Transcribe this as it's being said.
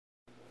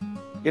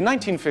In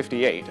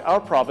 1958, our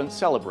province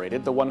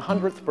celebrated the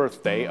 100th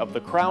birthday of the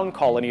Crown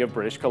Colony of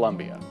British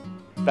Columbia.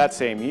 That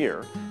same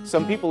year,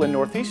 some people in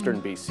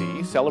northeastern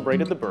BC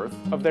celebrated the birth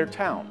of their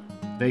town.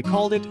 They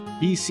called it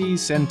BC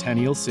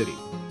Centennial City.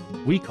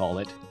 We call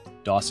it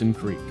Dawson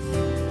Creek.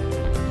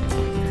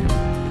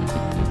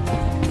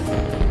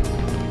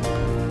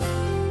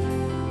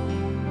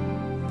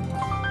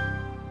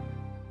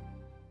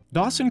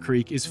 Dawson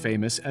Creek is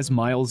famous as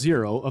Mile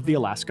Zero of the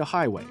Alaska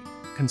Highway,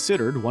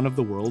 considered one of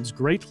the world's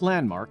great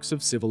landmarks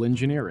of civil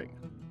engineering.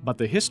 But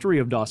the history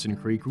of Dawson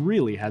Creek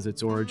really has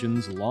its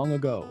origins long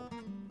ago.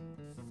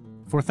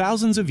 For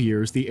thousands of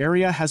years, the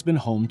area has been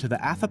home to the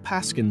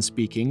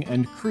Athapascan-speaking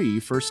and Cree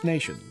First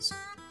Nations.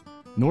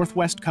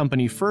 Northwest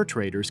Company fur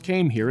traders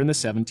came here in the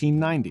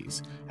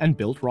 1790s and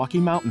built Rocky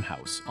Mountain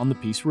House on the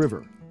Peace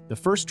River, the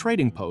first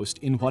trading post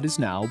in what is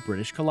now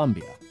British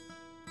Columbia.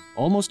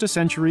 Almost a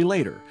century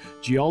later,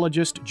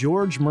 geologist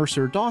George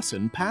Mercer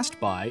Dawson passed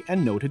by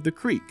and noted the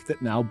creek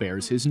that now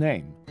bears his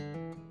name.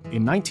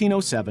 In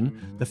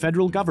 1907, the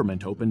federal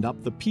government opened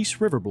up the Peace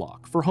River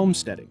Block for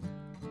homesteading.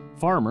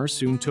 Farmers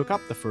soon took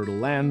up the fertile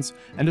lands,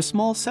 and a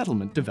small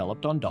settlement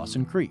developed on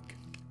Dawson Creek.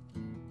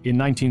 In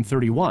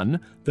 1931,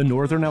 the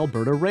Northern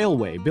Alberta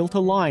Railway built a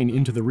line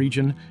into the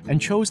region and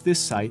chose this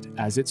site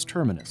as its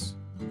terminus,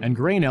 and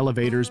grain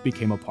elevators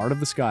became a part of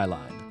the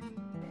skyline.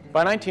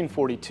 By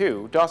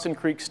 1942, Dawson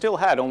Creek still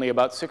had only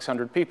about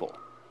 600 people,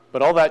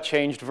 but all that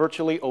changed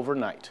virtually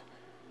overnight.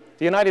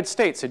 The United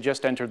States had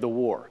just entered the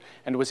war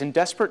and was in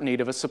desperate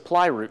need of a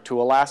supply route to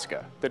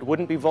Alaska that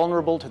wouldn't be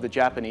vulnerable to the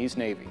Japanese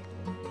Navy.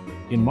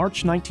 In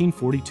March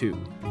 1942,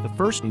 the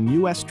first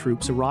U.S.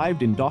 troops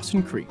arrived in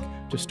Dawson Creek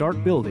to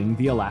start building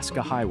the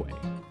Alaska Highway.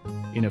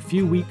 In a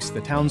few weeks, the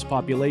town's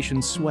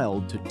population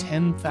swelled to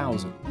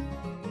 10,000.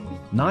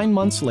 9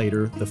 months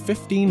later, the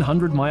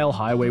 1,500-mile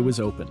highway was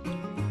opened.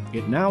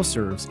 It now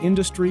serves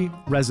industry,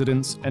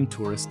 residents, and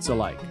tourists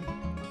alike.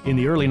 In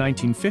the early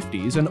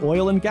 1950s, an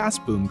oil and gas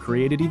boom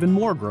created even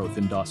more growth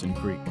in Dawson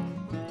Creek.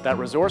 That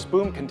resource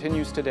boom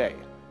continues today,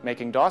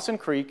 making Dawson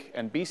Creek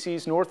and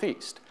BC's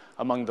Northeast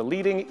among the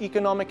leading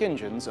economic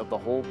engines of the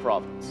whole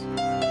province.